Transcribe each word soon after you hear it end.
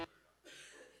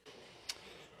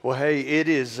Well, hey, it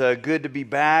is good to be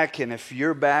back, and if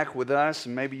you're back with us,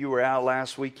 and maybe you were out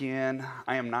last weekend,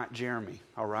 I am not Jeremy,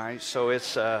 all right? So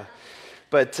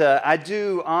but I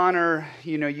do honor,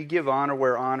 you give honor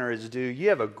where honor is due. You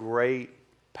have a great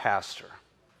pastor.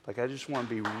 Like, I just want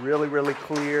to be really, really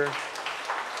clear.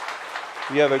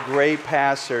 You have a great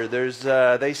pastor.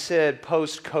 They said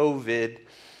post-COVID,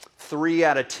 3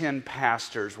 out of 10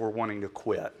 pastors were wanting to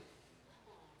quit.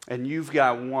 And you've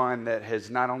got one that has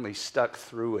not only stuck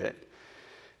through it,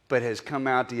 but has come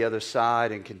out the other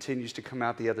side and continues to come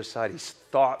out the other side. He's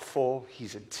thoughtful,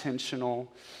 he's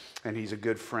intentional, and he's a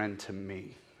good friend to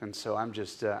me. And so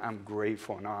I'm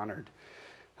grateful and honored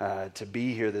to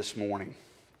be here this morning.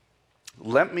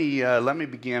 Let me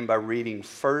begin by reading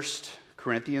 1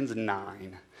 Corinthians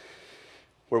 9,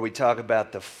 where we talk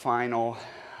about the final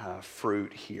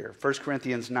fruit here. 1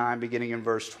 Corinthians 9, beginning in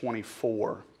verse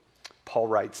 24. Paul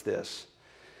writes this: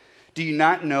 "Do you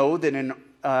not know that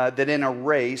in a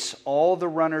race all the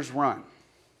runners run,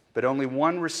 but only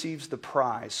one receives the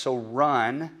prize? So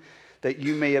run that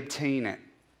you may obtain it.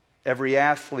 Every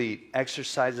athlete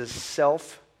exercises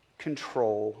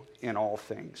self-control in all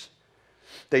things.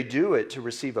 They do it to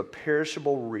receive a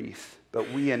perishable wreath, but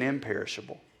we an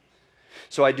imperishable.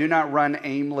 So I do not run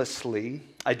aimlessly.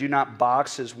 I do not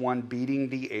box as one beating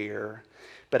the air,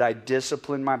 but I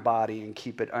discipline my body and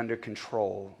keep it under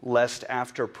control, lest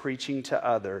after preaching to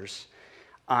others,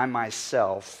 I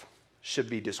myself should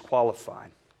be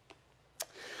disqualified."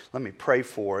 Let me pray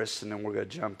for us, and then we're going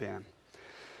to jump in.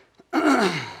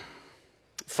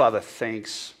 Father,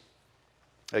 thanks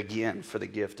again for the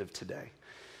gift of today.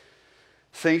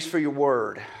 Thanks for your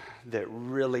word that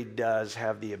really does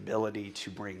have the ability to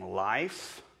bring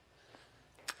life.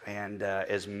 And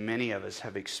as many of us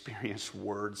have experienced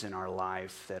words in our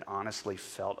life that honestly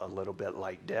felt a little bit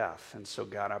like death. And so,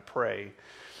 God, I pray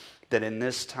that in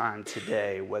this time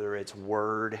today, whether it's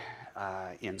word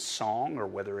in song or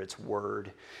whether it's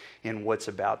word in what's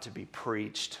about to be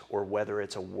preached or whether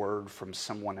it's a word from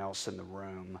someone else in the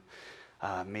room,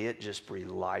 may it just breathe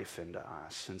life into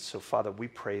us. And so, Father, we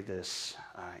pray this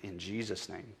in Jesus'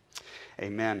 name.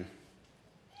 Amen.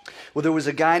 Well, there was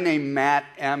a guy named Matt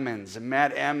Emmons, and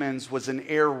Matt Emmons was an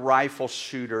air rifle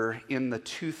shooter in the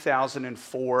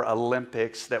 2004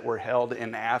 Olympics that were held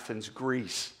in Athens,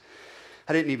 Greece.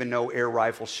 I didn't even know air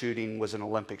rifle shooting was an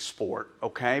Olympic sport,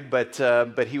 okay?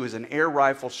 But he was an air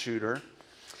rifle shooter,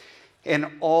 and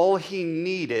all he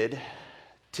needed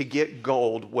to get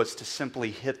gold was to simply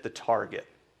hit the target.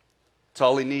 That's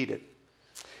all he needed.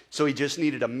 So he just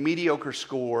needed a mediocre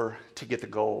score to get the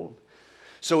gold.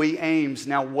 So he aims.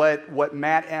 Now what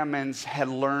Matt Emmons had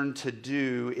learned to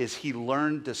do is he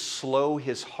learned to slow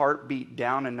his heartbeat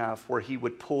down enough where he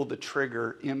would pull the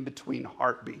trigger in between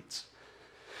heartbeats.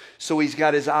 So he's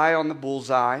got his eye on the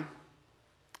bullseye.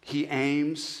 He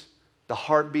aims. The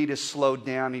heartbeat is slowed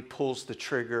down. He pulls the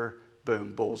trigger.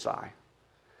 Boom, bullseye.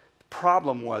 The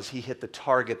problem was he hit the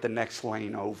target the next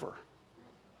lane over.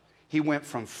 He went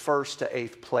from 1st to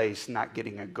 8th place, not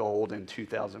getting a gold in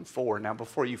 2004. Now,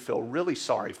 before you feel really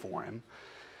sorry for him,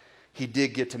 he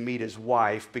did get to meet his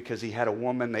wife because he had a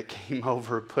woman that came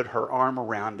over, put her arm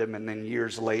around him, and then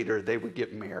years later they would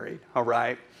get married, all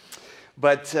right?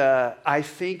 But I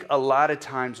think a lot of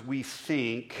times we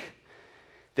think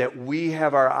that we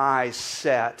have our eyes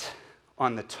set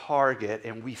on the target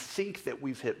and we think that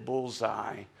we've hit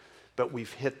bullseye, but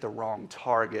we've hit the wrong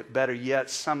target. Better yet,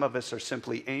 some of us are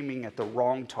simply aiming at the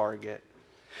wrong target.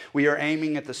 We are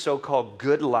aiming at the so-called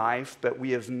good life, but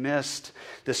we have missed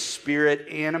the spirit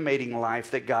animating life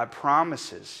that God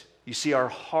promises. You see, our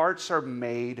hearts are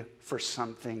made for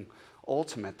something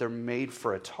ultimate. They're made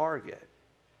for a target.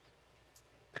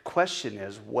 The question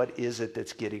is, what is it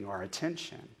that's getting our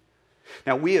attention?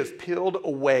 Now, we have peeled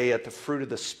away at the fruit of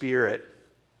the Spirit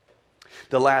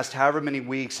the last however many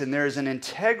weeks, and there is an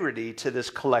integrity to this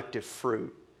collective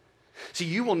fruit. See,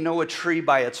 you will know a tree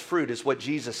by its fruit, is what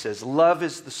Jesus says. Love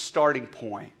is the starting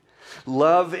point.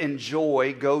 Love and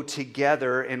joy go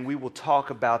together, and we will talk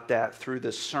about that through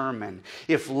this sermon.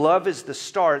 If love is the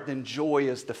start, then joy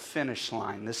is the finish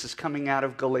line. This is coming out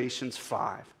of Galatians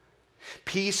 5.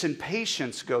 Peace and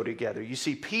patience go together. You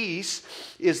see, peace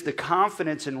is the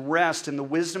confidence and rest in the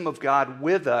wisdom of God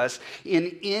with us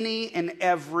in any and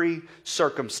every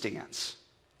circumstance.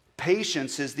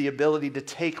 Patience is the ability to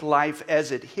take life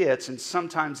as it hits, and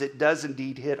sometimes it does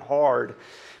indeed hit hard,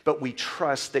 but we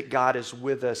trust that God is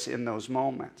with us in those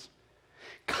moments.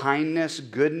 Kindness,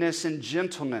 goodness, and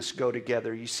gentleness go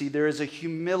together. You see, there is a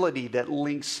humility that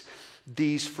links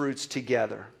these fruits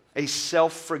together. A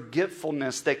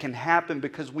self-forgetfulness that can happen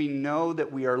because we know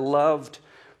that we are loved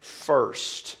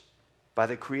first by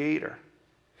the Creator.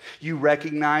 You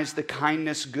recognize the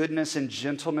kindness, goodness, and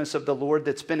gentleness of the Lord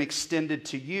that's been extended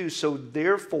to you, so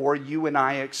therefore you and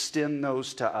I extend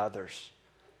those to others.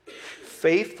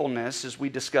 Faithfulness, as we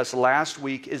discussed last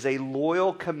week, is a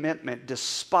loyal commitment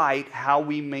despite how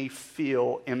we may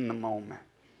feel in the moment.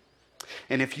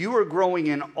 And if you are growing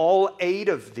in all 8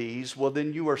 of these, well,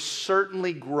 then you are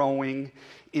certainly growing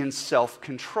in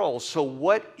self-control. So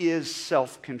what is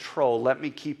self-control? Let me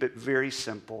keep it very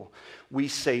simple. We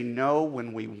say no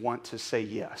when we want to say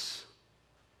yes.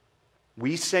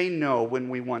 We say no when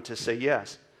we want to say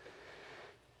yes.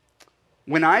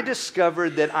 When I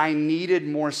discovered that I needed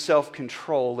more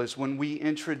self-control is when we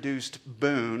introduced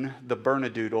Boone, the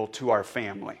Bernedoodle, to our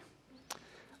family.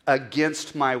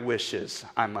 Against my wishes,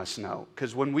 I must know.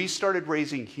 Because when we started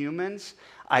raising humans,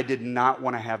 I did not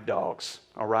want to have dogs.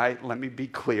 All right? Let me be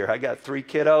clear. I got 3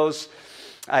 kiddos.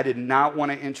 I did not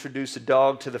want to introduce a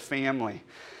dog to the family.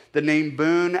 The name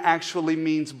Boone actually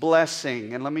means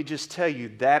blessing. And let me just tell you,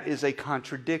 that is a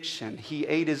contradiction. He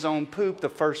ate his own poop the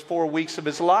first 4 weeks of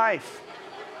his life.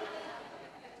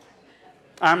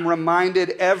 I'm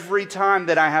reminded every time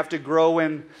that I have to grow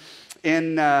in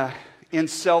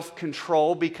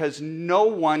self-control because no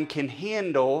one can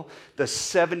handle the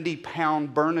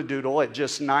 70-pound Bernedoodle at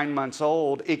just 9 months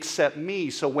old except me.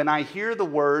 So when I hear the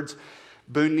words,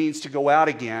 Boone needs to go out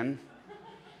again,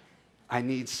 I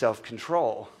need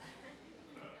self-control.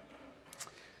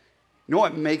 You know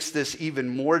what makes this even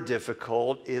more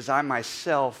difficult is I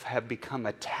myself have become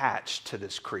attached to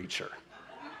this creature.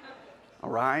 All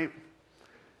right?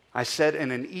 I sat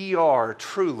in an ER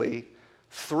truly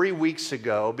 3 weeks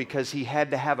ago because he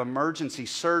had to have emergency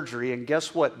surgery, and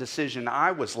guess what decision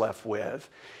I was left with?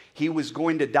 He was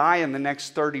going to die in the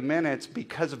next 30 minutes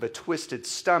because of a twisted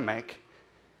stomach,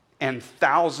 and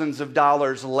thousands of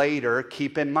dollars later,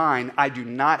 keep in mind, I do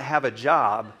not have a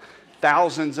job,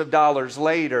 thousands of dollars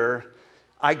later,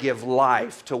 I give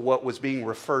life to what was being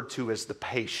referred to as the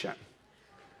patient.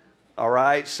 All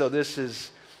right, so this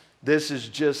is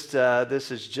just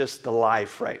the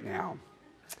life right now.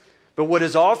 But what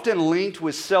is often linked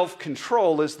with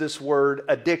self-control is this word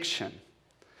addiction.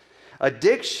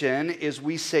 Addiction is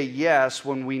we say yes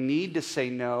when we need to say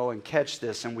no, and catch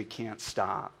this, and we can't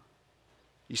stop.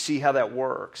 You see how that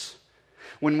works?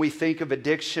 When we think of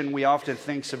addiction, we often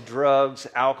think of drugs,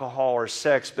 alcohol, or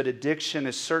sex, but addiction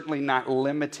is certainly not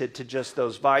limited to just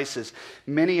those vices.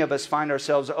 Many of us find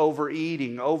ourselves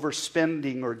overeating,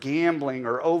 overspending, or gambling,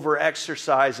 or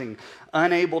over-exercising,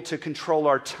 unable to control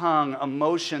our tongue,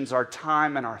 emotions, our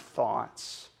time, and our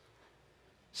thoughts.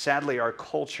 Sadly, our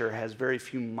culture has very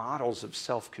few models of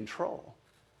self-control.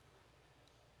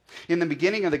 In the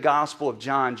beginning of the Gospel of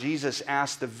John, Jesus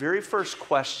asked the very first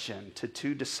question to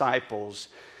 2 disciples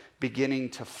beginning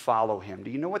to follow him.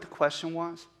 Do you know what the question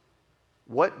was?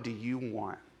 What do you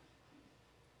want?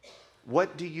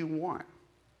 What do you want?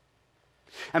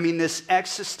 I mean, this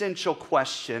existential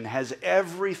question has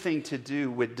everything to do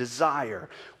with desire.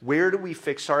 Where do we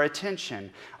fix our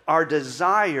attention? Our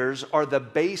desires are the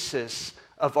basis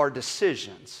of our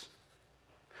decisions.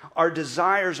 Our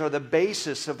desires are the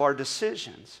basis of our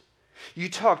decisions. You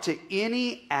talk to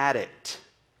any addict,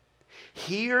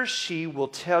 he or she will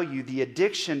tell you the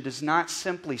addiction does not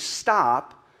simply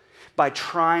stop by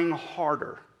trying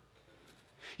harder.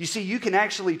 You see, you can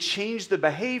actually change the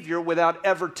behavior without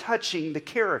ever touching the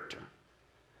character.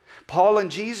 Paul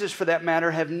and Jesus, for that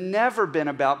matter, have never been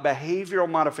about behavioral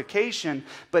modification,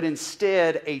 but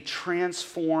instead a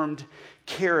transformed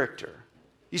character.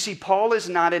 You see, Paul is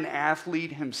not an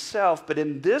athlete himself, but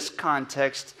in this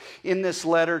context, in this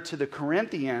letter to the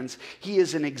Corinthians, he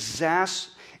is an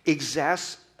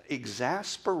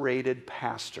exasperated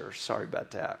pastor. Sorry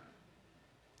about that.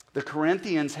 The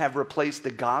Corinthians have replaced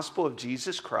the gospel of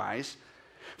Jesus Christ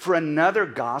for another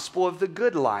gospel of the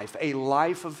good life, a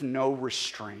life of no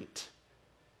restraint.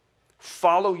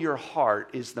 Follow your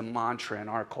heart is the mantra in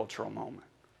our cultural moment.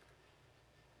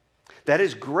 That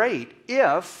is great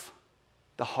if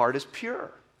the heart is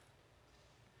pure.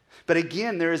 But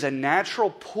again, there is a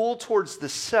natural pull towards the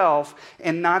self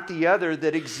and not the other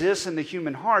that exists in the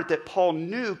human heart that Paul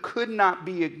knew could not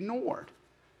be ignored.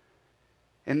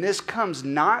 And this comes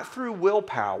not through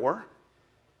willpower,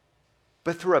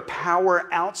 but through a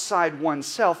power outside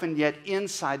oneself and yet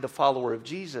inside the follower of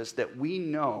Jesus that we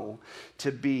know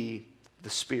to be the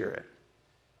Spirit.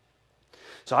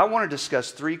 So I want to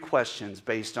discuss 3 questions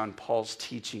based on Paul's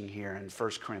teaching here in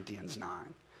 1 Corinthians 9.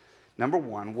 Number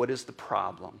 1, what is the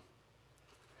problem?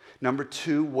 Number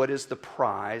 2, what is the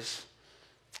prize?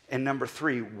 And number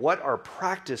 3, what are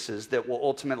practices that will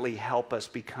ultimately help us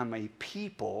become a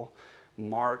people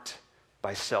marked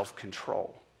by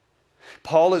self-control?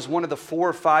 Paul is one of the 4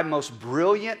 or 5 most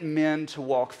brilliant men to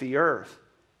walk the earth.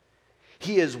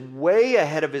 He is way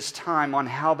ahead of his time on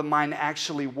how the mind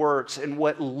actually works and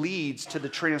what leads to the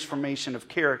transformation of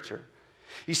character.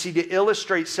 You see, to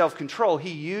illustrate self-control,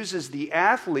 he uses the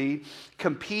athlete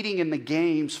competing in the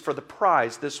games for the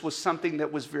prize. This was something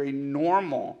that was very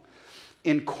normal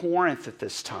in Corinth at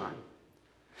this time.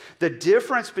 The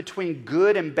difference between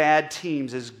good and bad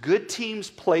teams is good teams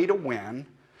play to win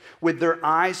with their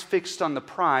eyes fixed on the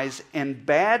prize, and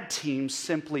bad teams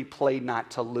simply play not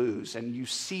to lose. And you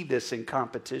see this in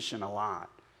competition a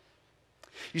lot.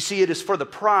 You see, it is for the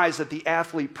prize that the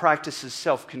athlete practices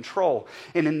self-control.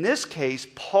 And in this case,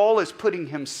 Paul is putting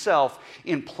himself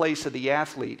in place of the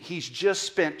athlete. He's just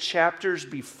spent chapters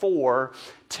before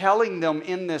telling them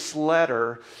in this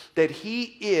letter that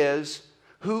he is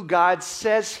who God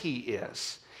says he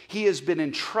is. He has been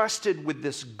entrusted with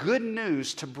this good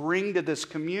news to bring to this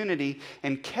community,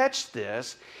 and catch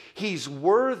this, he's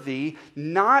worthy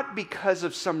not because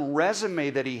of some resume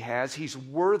that he has. He's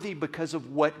worthy because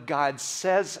of what God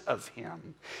says of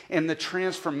him and the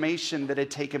transformation that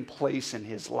had taken place in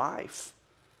his life.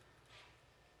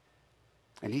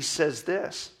 And he says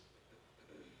this,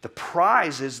 the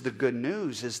prize is the good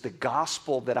news, is the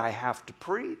gospel that I have to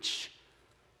preach.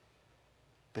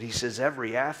 But he says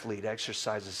every athlete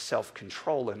exercises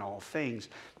self-control in all things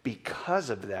because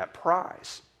of that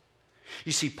prize.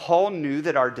 You see, Paul knew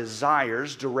that our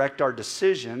desires direct our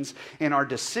decisions, and our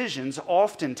decisions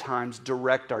oftentimes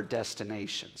direct our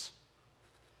destinations.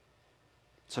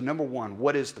 So number one,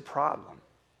 what is the problem?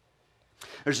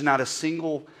 There's not a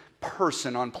single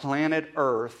person on planet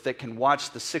Earth that can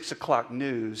watch the 6 o'clock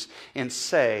news and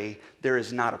say there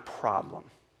is not a problem.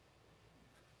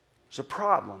 There's a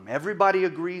problem. Everybody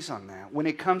agrees on that. When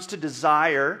it comes to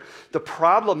desire, the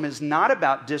problem is not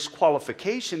about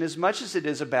disqualification as much as it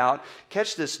is about,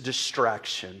 catch this,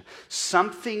 distraction.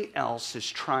 Something else is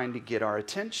trying to get our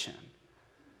attention.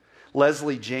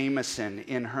 Leslie Jameson,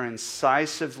 in her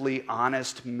incisively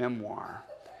honest memoir,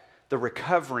 The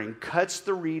Recovering, cuts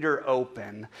the reader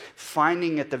open,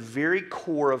 finding at the very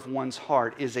core of one's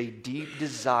heart is a deep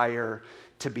desire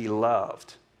to be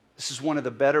loved. This is one of the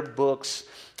better books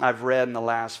I've read in the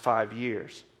last 5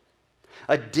 years.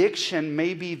 Addiction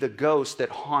may be the ghost that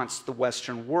haunts the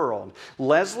Western world.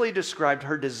 Leslie described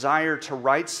her desire to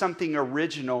write something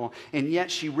original, and yet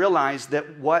she realized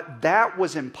that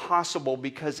was impossible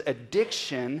because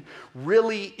addiction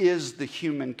really is the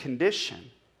human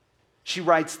condition. She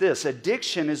writes this,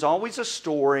 addiction is always a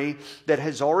story that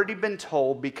has already been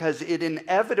told because it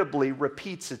inevitably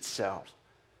repeats itself.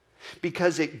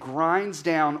 Because it grinds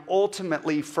down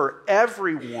ultimately for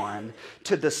everyone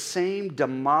to the same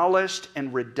demolished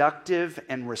and reductive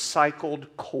and recycled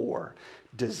core.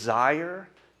 Desire,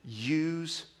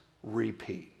 use,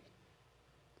 repeat.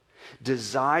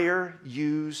 Desire,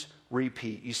 use,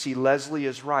 repeat. You see, Leslie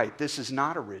is right. This is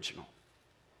not original.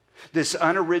 This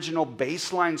unoriginal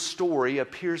baseline story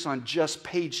appears on just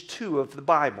page 2 of the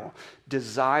Bible.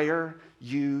 Desire,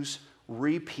 use,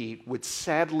 repeat would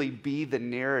sadly be the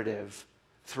narrative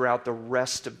throughout the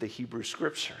rest of the Hebrew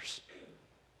Scriptures.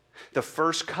 The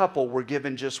first couple were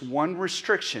given just one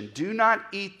restriction. Do not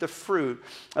eat the fruit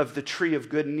of the tree of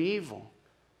good and evil.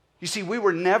 You see, we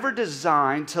were never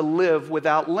designed to live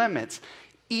without limits.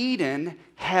 Eden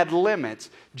had limits.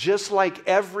 Just like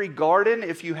every garden,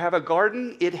 if you have a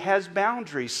garden, it has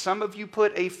boundaries. Some of you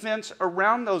put a fence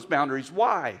around those boundaries.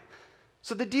 Why?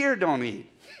 So the deer don't eat.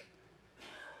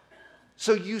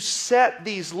 So you set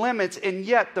these limits, and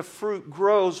yet the fruit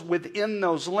grows within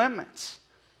those limits.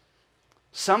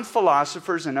 Some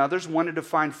philosophers and others wanted to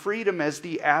find freedom as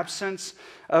the absence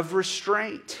of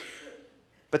restraint.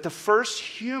 But the first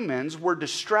humans were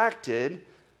distracted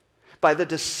by the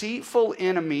deceitful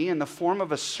enemy in the form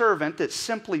of a servant that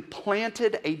simply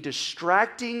planted a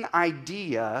distracting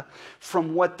idea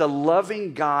from what the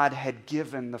loving God had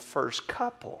given the first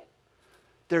couple.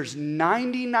 There's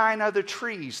 99 other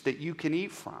trees that you can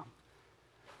eat from.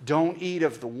 Don't eat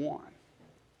of the one.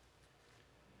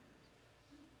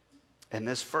 And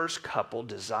this first couple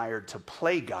desired to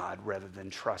play God rather than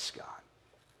trust God.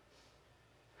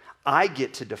 I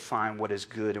get to define what is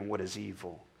good and what is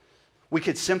evil. We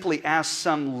could simply ask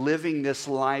some living this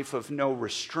life of no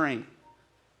restraint,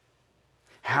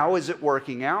 how is it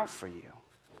working out for you?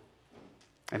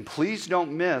 And please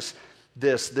don't miss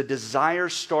this, the desire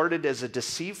started as a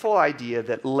deceitful idea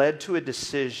that led to a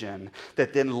decision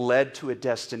that then led to a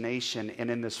destination,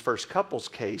 and in this first couple's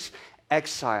case,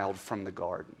 exiled from the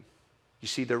garden. You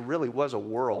see, there really was a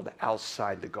world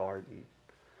outside the garden.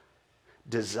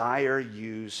 Desire,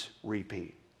 use,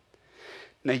 repeat.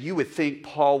 Now, you would think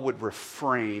Paul would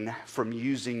refrain from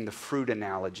using the fruit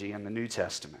analogy in the New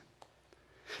Testament.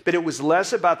 But it was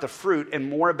less about the fruit and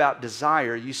more about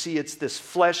desire. You see, it's this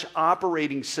flesh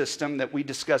operating system that we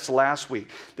discussed last week,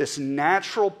 this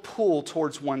natural pull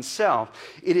towards oneself.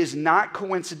 It is not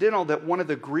coincidental that one of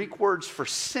the Greek words for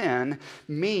sin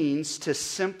means to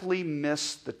simply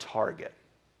miss the target.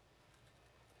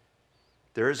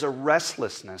 There is a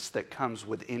restlessness that comes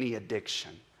with any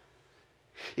addiction.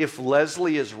 If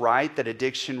Leslie is right that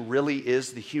addiction really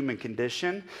is the human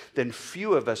condition, then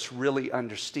few of us really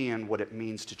understand what it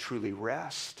means to truly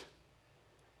rest.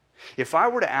 If I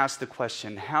were to ask the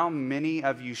question, how many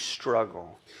of you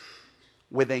struggle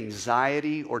with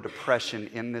anxiety or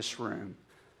depression in this room,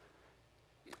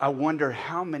 I wonder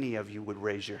how many of you would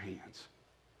raise your hands.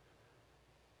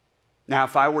 Now,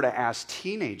 if I were to ask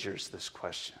teenagers this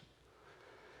question,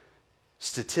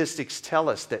 statistics tell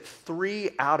us that 3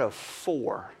 out of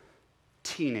 4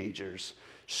 teenagers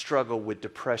struggle with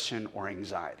depression or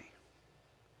anxiety.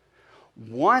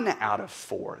 1 out of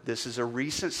 4, this is a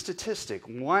recent statistic,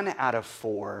 1 out of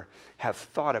 4 have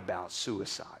thought about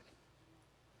suicide.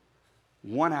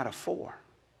 1 out of 4.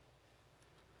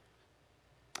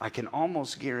 I can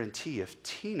almost guarantee if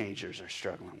teenagers are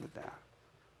struggling with that,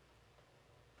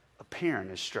 a parent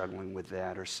is struggling with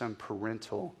that, or some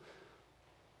parental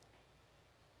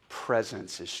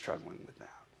presence is struggling with that.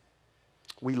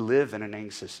 We live in an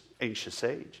anxious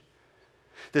age.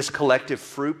 This collective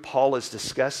fruit Paul is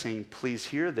discussing, please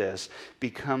hear this,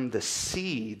 become the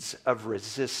seeds of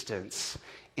resistance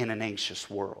in an anxious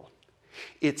world.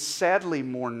 It's sadly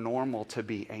more normal to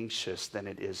be anxious than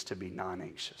it is to be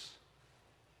non-anxious.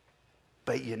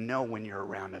 But you know when you're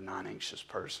around a non-anxious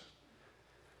person.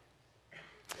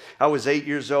 I was 8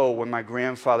 years old when my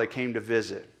grandfather came to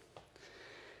visit.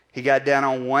 He got down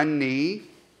on one knee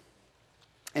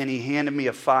and he handed me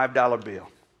a $5 bill.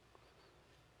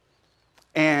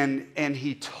 And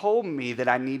he told me that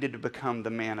I needed to become the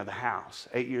man of the house,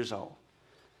 8 years old.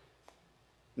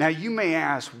 Now you may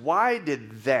ask, why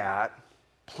did that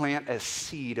plant a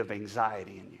seed of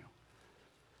anxiety in you?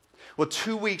 Well,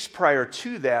 2 weeks prior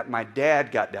to that, my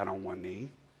dad got down on one knee,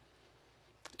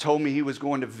 told me he was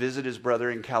going to visit his brother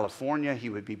in California. He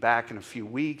would be back in a few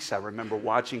weeks. I remember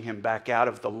watching him back out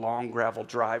of the long gravel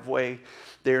driveway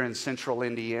there in central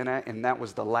Indiana, and that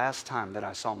was the last time that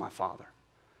I saw my father.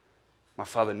 My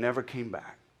father never came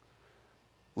back.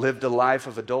 Lived a life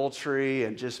of adultery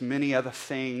and just many other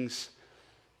things,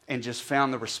 and just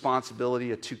found the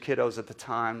responsibility of 2 kiddos at the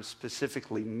time,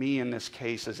 specifically me in this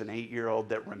case as an 8-year-old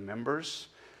that remembers,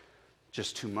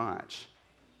 just too much.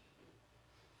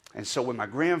 And so when my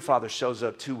grandfather shows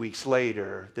up 2 weeks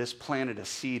later, this planted a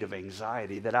seed of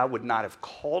anxiety that I would not have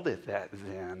called it that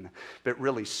then, but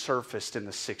really surfaced in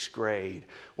the 6th grade,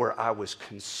 where I was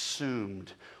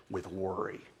consumed with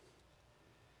worry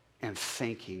and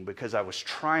thinking, because I was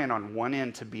trying on one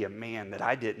end to be a man that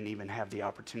I didn't even have the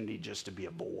opportunity just to be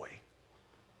a boy.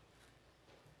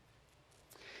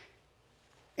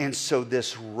 And so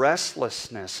this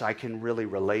restlessness I can really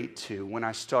relate to when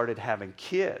I started having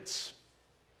kids.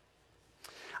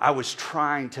 I was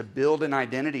trying to build an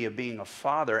identity of being a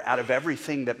father out of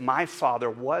everything that my father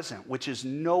wasn't, which is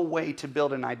no way to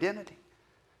build an identity.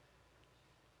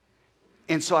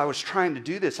 And so I was trying to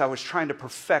do this. I was trying to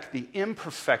perfect the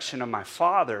imperfection of my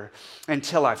father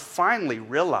until I finally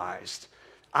realized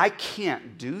I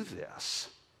can't do this.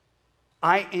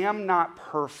 I am not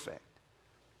perfect.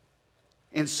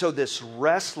 And so this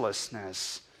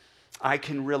restlessness I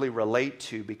can really relate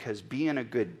to, because being a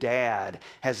good dad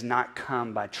has not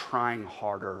come by trying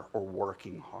harder or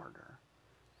working harder.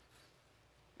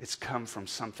 It's come from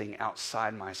something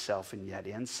outside myself and yet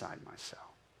inside myself.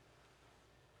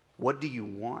 What do you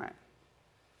want?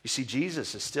 You see,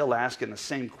 Jesus is still asking the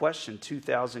same question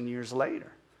 2,000 years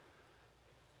later.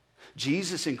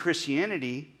 Jesus in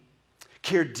Christianity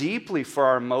cared deeply for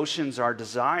our emotions, our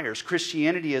desires.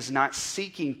 Christianity is not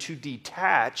seeking to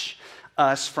detach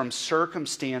us from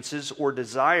circumstances or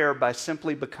desire by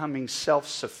simply becoming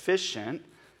self-sufficient,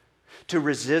 to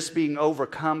resist being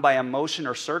overcome by emotion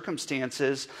or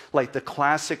circumstances like the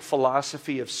classic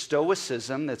philosophy of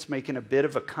Stoicism that's making a bit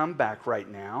of a comeback right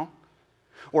now,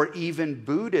 or even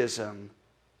Buddhism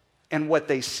and what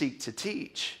they seek to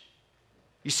teach.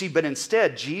 You see, but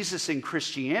instead, Jesus and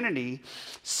Christianity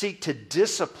seek to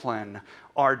discipline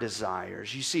our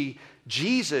desires. You see,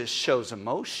 Jesus shows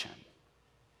emotion.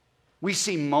 We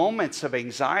see moments of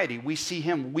anxiety. We see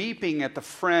him weeping at the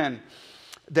friend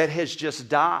that has just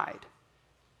died.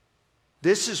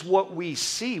 This is what we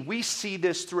see. We see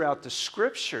this throughout the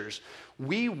scriptures.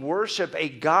 We worship a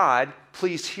God,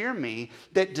 please hear me,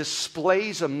 that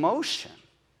displays emotion.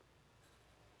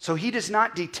 So he does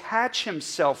not detach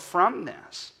himself from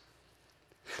this.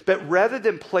 But rather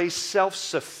than place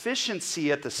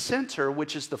self-sufficiency at the center,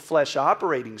 which is the flesh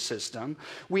operating system,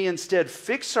 we instead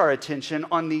fix our attention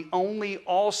on the only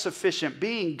all-sufficient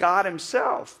being, God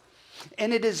himself.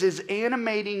 And it is his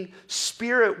animating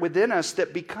spirit within us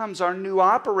that becomes our new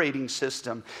operating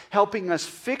system, helping us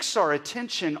fix our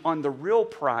attention on the real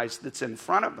prize that's in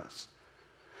front of us.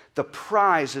 The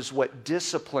prize is what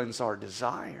disciplines our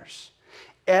desires.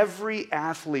 Every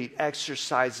athlete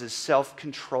exercises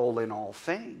self-control in all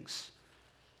things.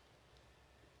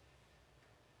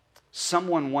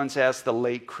 Someone once asked the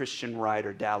late Christian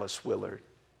writer Dallas Willard,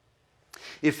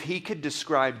 if he could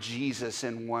describe Jesus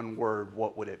in one word,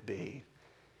 what would it be?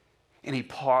 And he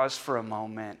paused for a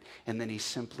moment, and then he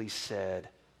simply said,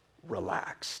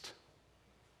 relaxed.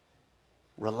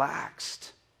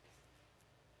 Relaxed.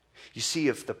 You see,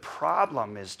 if the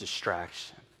problem is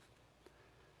distraction,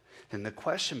 then the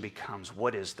question becomes,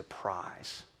 what is the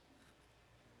prize?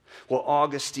 Well,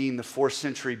 Augustine, the 4th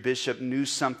century bishop, knew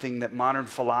something that modern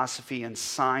philosophy and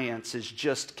science is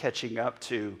just catching up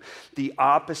to. The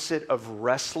opposite of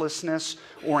restlessness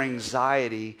or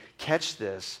anxiety, catch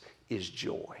this, is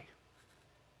joy.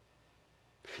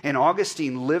 And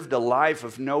Augustine lived a life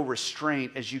of no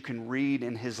restraint, as you can read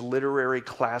in his literary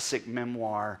classic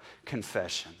memoir,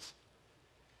 Confessions.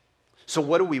 So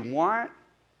what do we want?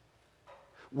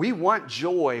 We want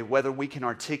joy whether we can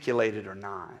articulate it or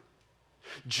not.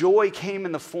 Joy came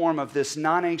in the form of this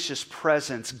non-anxious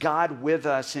presence, God with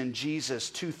us in Jesus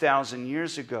 2,000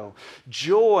 years ago.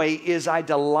 Joy is I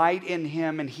delight in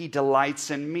him and he delights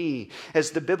in me.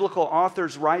 As the biblical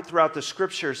authors write throughout the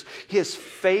scriptures, his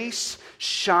face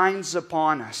shines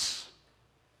upon us.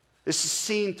 This is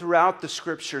seen throughout the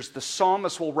scriptures. The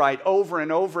psalmist will write over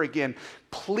and over again,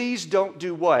 please don't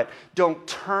do what? Don't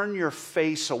turn your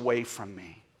face away from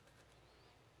me.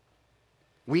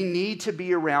 We need to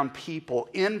be around people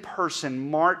in person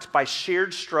marked by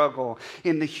shared struggle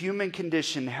in the human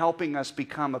condition, helping us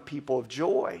become a people of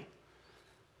joy.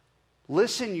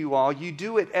 Listen, you all, you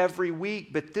do it every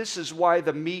week, but this is why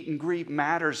the meet and greet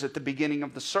matters at the beginning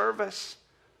of the service.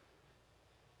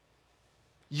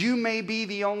 You may be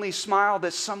the only smile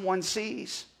that someone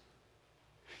sees.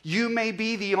 You may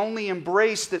be the only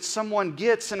embrace that someone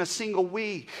gets in a single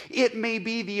week. It may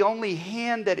be the only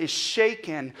hand that is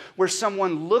shaken where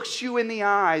someone looks you in the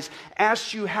eyes,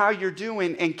 asks you how you're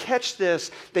doing, and catch this,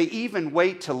 they even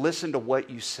wait to listen to what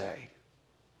you say.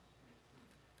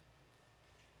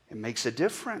 It makes a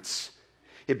difference.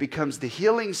 It becomes the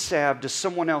healing salve to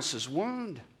someone else's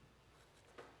wound.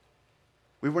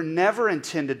 We were never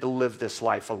intended to live this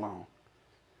life alone.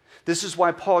 This is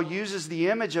why Paul uses the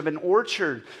image of an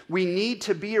orchard. We need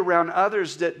to be around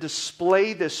others that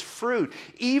display this fruit.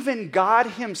 Even God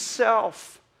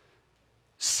himself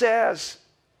says,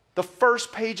 the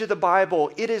first page of the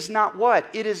Bible, it is not what?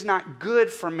 It is not good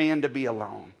for man to be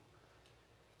alone.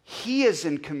 He is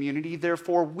in community,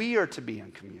 therefore we are to be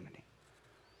in community.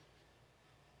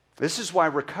 This is why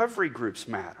recovery groups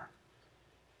matter.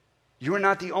 You are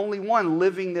not the only one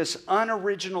living this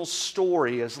unoriginal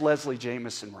story, as Leslie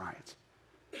Jameson writes.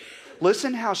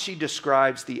 Listen how she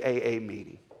describes the AA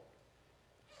meeting.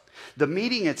 The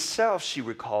meeting itself, she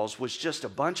recalls, was just a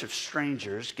bunch of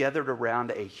strangers gathered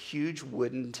around a huge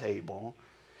wooden table,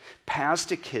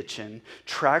 past a kitchen,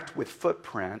 tracked with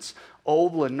footprints,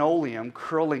 old linoleum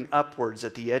curling upwards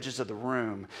at the edges of the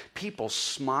room. People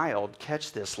smiled,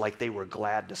 catch this, like they were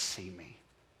glad to see me.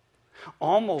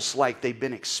 Almost like they've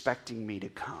been expecting me to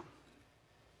come.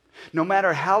 No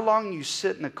matter how long you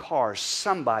sit in the car,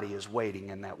 somebody is waiting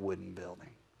in that wooden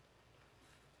building.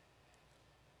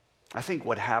 I think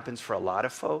what happens for a lot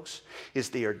of folks is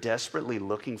they are desperately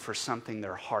looking for something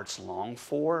their hearts long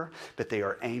for, but they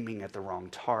are aiming at the wrong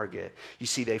target. You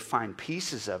see, they find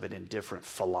pieces of it in different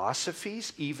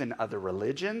philosophies, even other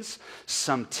religions,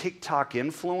 some TikTok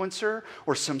influencer,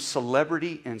 or some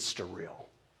celebrity Insta reel.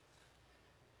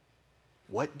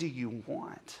 What do you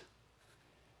want?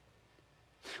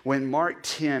 When Mark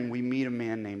 10, we meet a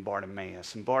man named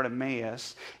Bartimaeus. And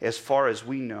Bartimaeus, as far as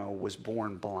we know, was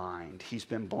born blind. He's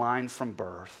been blind from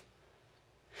birth.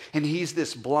 And he's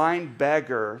this blind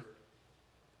beggar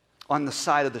on the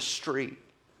side of the street.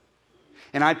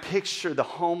 And I picture the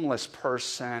homeless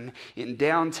person in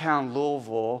downtown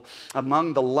Louisville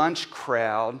among the lunch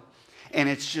crowd. And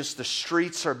it's just the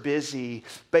streets are busy,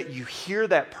 but you hear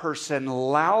that person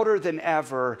louder than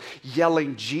ever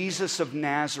yelling, Jesus of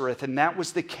Nazareth. And that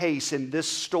was the case in this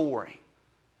story.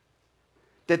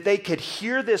 That they could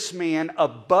hear this man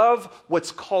above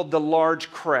what's called the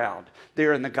large crowd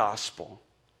there in the gospel.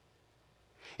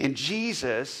 And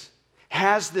Jesus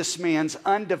has this man's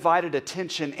undivided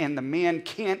attention, and the man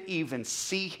can't even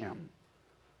see him.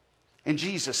 And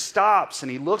Jesus stops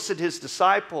and he looks at his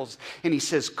disciples and he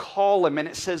says, call him. And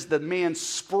it says the man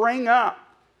sprang up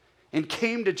and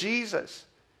came to Jesus.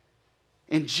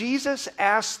 And Jesus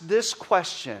asked this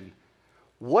question,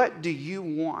 what do you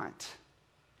want?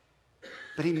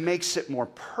 But he makes it more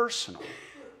personal.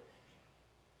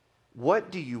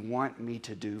 What do you want me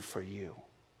to do for you?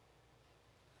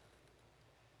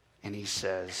 And he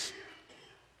says,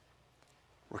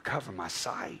 recover my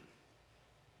sight.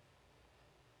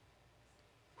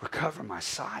 Recover my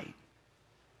sight.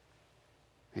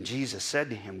 And Jesus said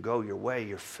to him, go your way,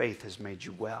 your faith has made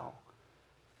you well.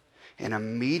 And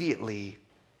immediately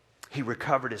he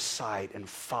recovered his sight and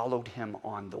followed him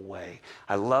on the way.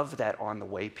 I love that on the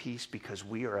way piece because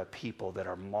we are a people that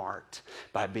are marked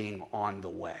by being on the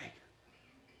way.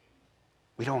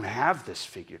 We don't have this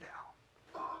figured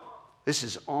out. This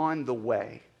is on the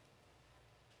way.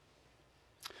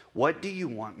 What do you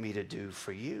want me to do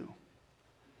for you?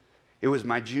 It was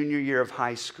my junior year of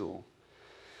high school.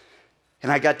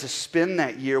 And I got to spend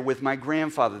that year with my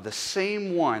grandfather, the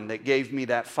same one that gave me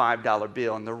that $5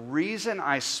 bill. And the reason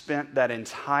I spent that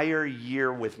entire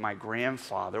year with my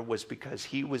grandfather was because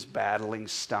he was battling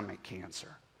stomach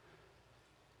cancer.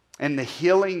 And the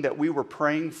healing that we were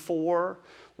praying for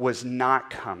was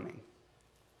not coming.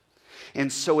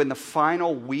 And so in the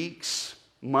final weeks,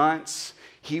 months,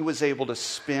 he was able to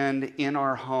spend in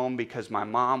our home because my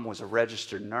mom was a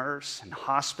registered nurse and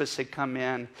hospice had come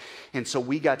in. And so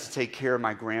we got to take care of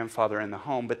my grandfather in the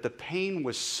home. But the pain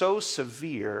was so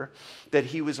severe that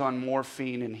he was on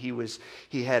morphine and he was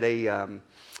in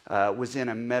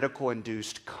a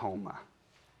medical-induced coma.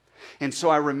 And so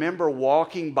I remember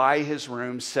walking by his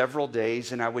room several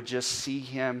days and I would just see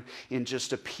him in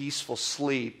just a peaceful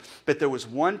sleep. But there was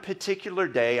one particular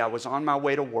day I was on my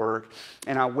way to work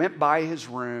and I went by his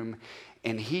room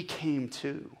and he came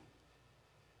to.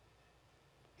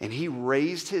 And he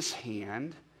raised his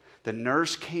hand. The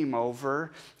nurse came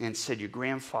over and said, your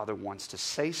grandfather wants to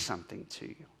say something to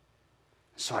you.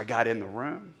 So I got in the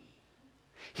room.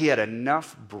 He had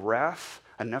enough breath,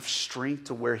 enough strength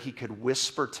to where he could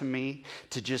whisper to me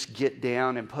to just get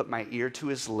down and put my ear to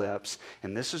his lips.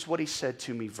 And this is what he said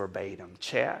to me verbatim.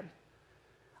 Chad,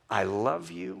 I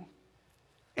love you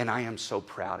and I am so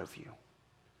proud of you.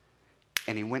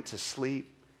 And he went to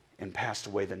sleep and passed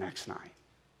away the next night.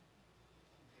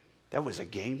 That was a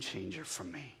game changer for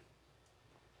me.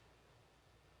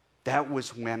 That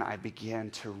was when I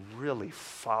began to really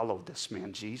follow this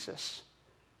man, Jesus.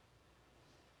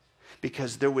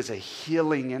 Because there was a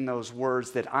healing in those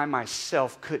words that I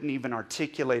myself couldn't even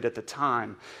articulate at the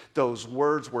time. Those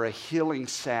words were a healing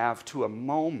salve to a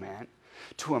moment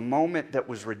that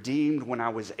was redeemed when I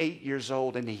was 8 years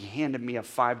old and he handed me a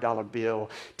 $5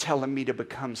 bill telling me to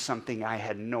become something I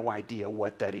had no idea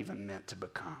what that even meant to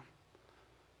become.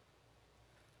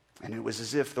 And it was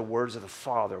as if the words of the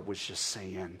Father was just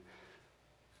saying,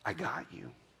 I got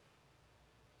you.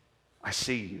 I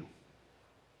see you.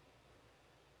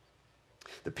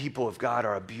 The people of God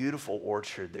are a beautiful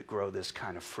orchard that grow this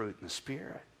kind of fruit in the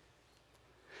Spirit.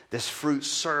 This fruit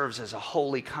serves as a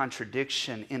holy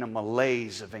contradiction in a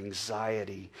malaise of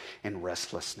anxiety and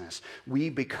restlessness.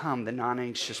 We become the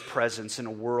non-anxious presence in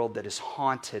a world that is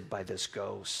haunted by this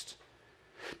ghost.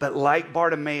 But like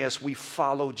Bartimaeus, we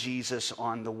follow Jesus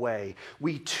on the way.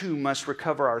 We too must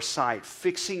recover our sight,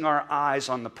 fixing our eyes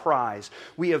on the prize.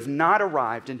 We have not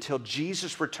arrived until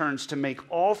Jesus returns to make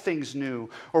all things new,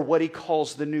 or what he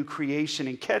calls the new creation.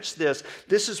 And catch this,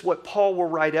 this is what Paul will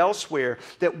write elsewhere,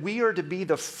 that we are to be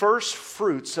the first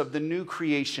fruits of the new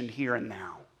creation here and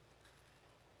now.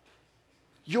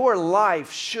 Your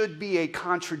life should be a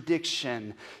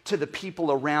contradiction to the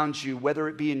people around you, whether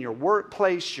it be in your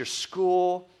workplace, your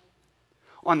school,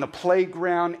 on the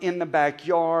playground, in the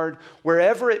backyard,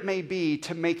 wherever it may be,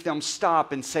 to make them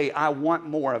stop and say, I want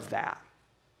more of that.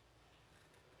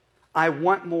 I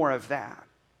want more of that.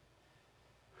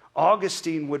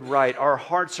 Augustine would write, our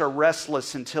hearts are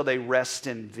restless until they rest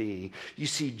in thee. You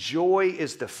see, joy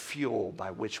is the fuel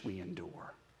by which we endure.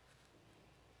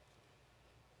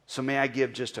 So may I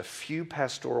give just a few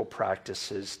pastoral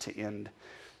practices to end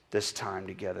this time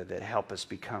together that help us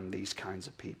become these kinds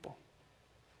of people.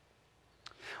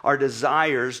 Our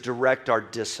desires direct our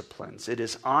disciplines. It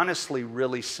is honestly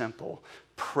really simple.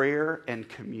 Prayer and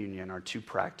communion are two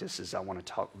practices I want to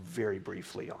talk very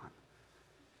briefly on.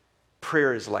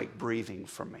 Prayer is like breathing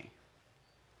for me.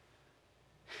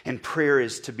 And prayer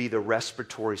is to be the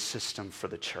respiratory system for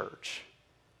the church.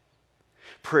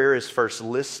 Prayer is first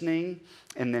listening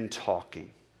and then talking.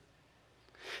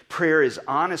 Prayer is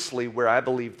honestly where I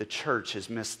believe the church has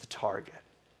missed the target.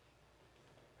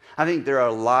 I think there are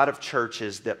a lot of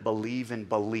churches that believe in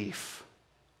belief,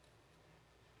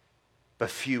 but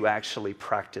few actually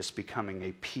practice becoming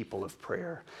a people of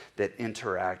prayer that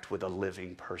interact with a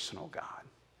living personal God.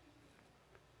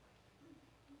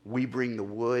 We bring the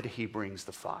wood, he brings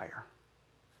the fire.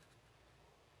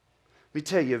 Let me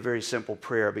tell you a very simple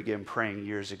prayer I began praying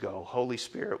years ago. Holy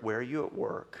Spirit, where are you at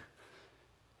work?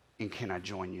 And can I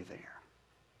join you there?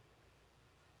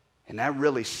 And that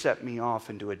really set me off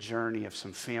into a journey of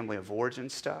some family of origin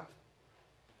stuff,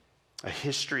 a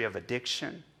history of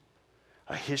addiction,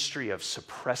 a history of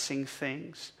suppressing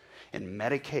things and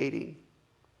medicating.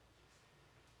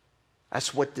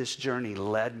 That's what this journey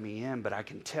led me in, but I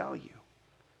can tell you,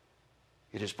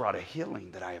 it has brought a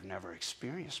healing that I have never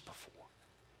experienced before.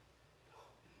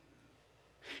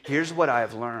 Here's what I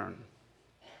have learned.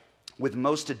 With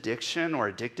most addiction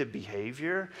or addictive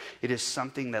behavior, it is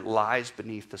something that lies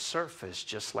beneath the surface,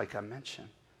 just like I mentioned.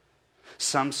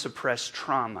 Some suppressed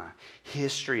trauma,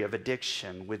 history of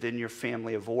addiction within your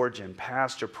family of origin,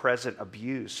 past or present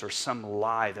abuse, or some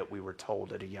lie that we were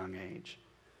told at a young age.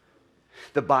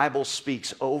 The Bible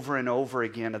speaks over and over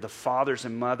again of the fathers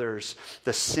and mothers,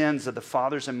 the sins of the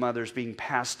fathers and mothers being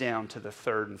passed down to the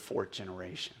third and fourth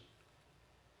generation.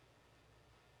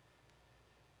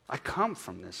 I come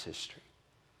from this history.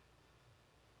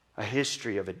 A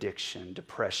history of addiction,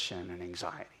 depression, and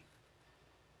anxiety.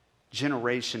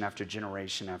 Generation after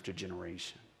generation after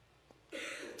generation.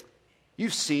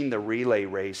 You've seen the relay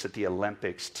race at the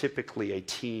Olympics, typically a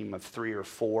team of 3 or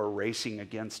 4 racing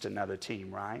against another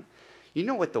team, right? You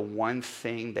know what the one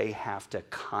thing they have to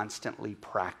constantly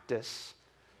practice?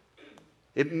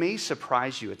 It may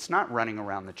surprise you. It's not running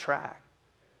around the track.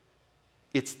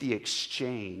 It's the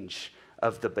exchange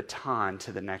of the baton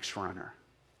to the next runner.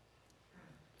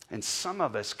 And some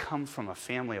of us come from a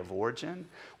family of origin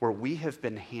where we have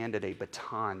been handed a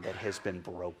baton that has been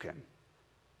broken.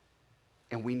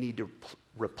 And we need to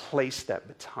replace that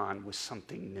baton with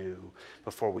something new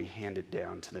before we hand it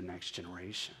down to the next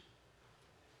generation.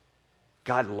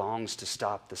 God longs to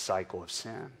stop the cycle of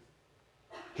sin.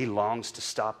 He longs to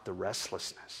stop the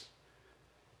restlessness.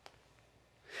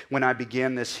 When I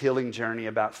began this healing journey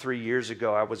about 3 years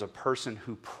ago, I was a person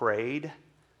who prayed,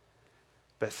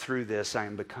 but through this I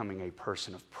am becoming a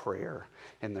person of prayer,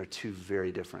 and they're two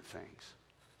very different things.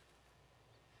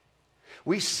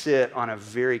 We sit on a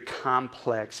very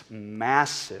complex,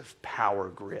 massive power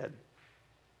grid.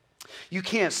 You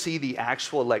can't see the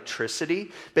actual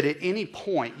electricity, but at any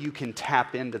point you can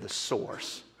tap into the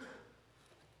source.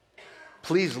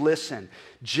 Please listen.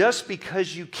 Just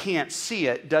because you can't see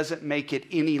it doesn't make it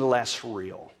any less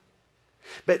real.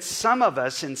 But some of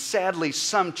us, and sadly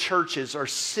some churches, are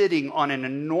sitting on an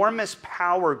enormous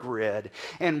power grid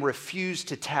and refuse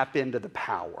to tap into the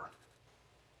power.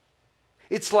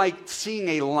 It's like seeing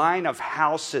a line of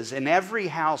houses, and every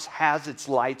house has its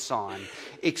lights on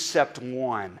except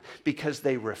one because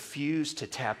they refuse to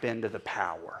tap into the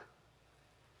power.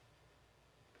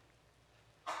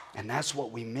 And that's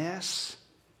what we miss.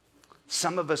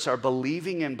 Some of us are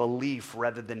believing in belief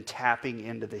rather than tapping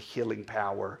into the healing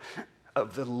power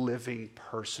of the living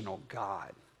personal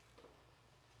God.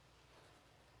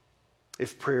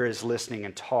 If prayer is listening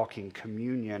and talking,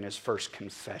 communion is first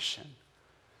confession.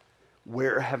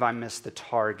 Where have I missed the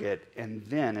target? And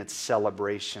then it's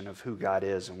celebration of who God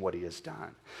is and what he has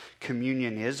done.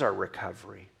 Communion is our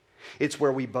recovery. It's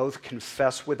where we both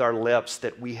confess with our lips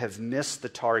that we have missed the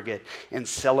target and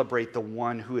celebrate the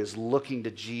one who is looking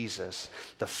to Jesus,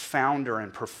 the founder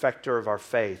and perfecter of our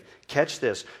faith. Catch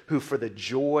this, who for the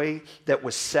joy that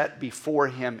was set before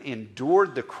him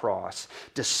endured the cross,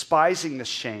 despising the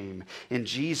shame, and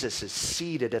Jesus is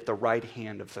seated at the right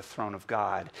hand of the throne of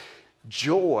God.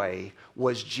 Joy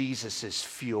was Jesus'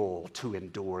 fuel to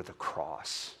endure the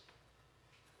cross.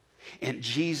 And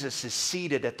Jesus is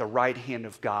seated at the right hand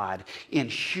of God in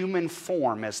human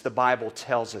form, as the Bible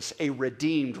tells us, a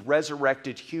redeemed,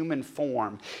 resurrected human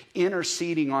form,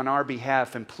 interceding on our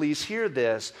behalf. And please hear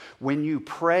this, when you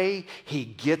pray, he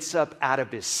gets up out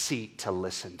of his seat to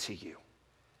listen to you.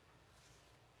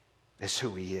 That's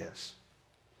who he is.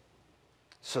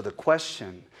 So the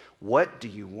question, what do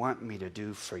you want me to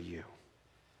do for you?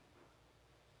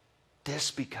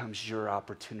 This becomes your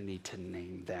opportunity to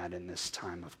name that in this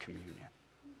time of communion.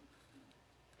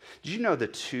 Do you know the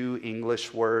two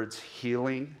English words,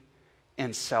 healing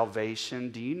and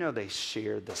salvation? Do you know they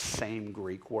share the same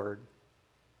Greek word?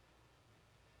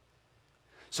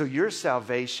 So your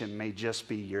salvation may just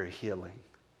be your healing,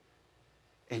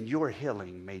 and your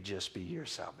healing may just be your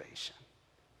salvation.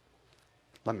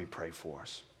 Let me pray for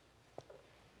us.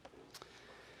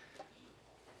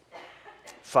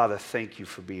 Father, thank you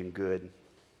for being good.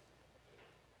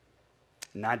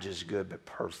 Not just good, but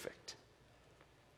perfect.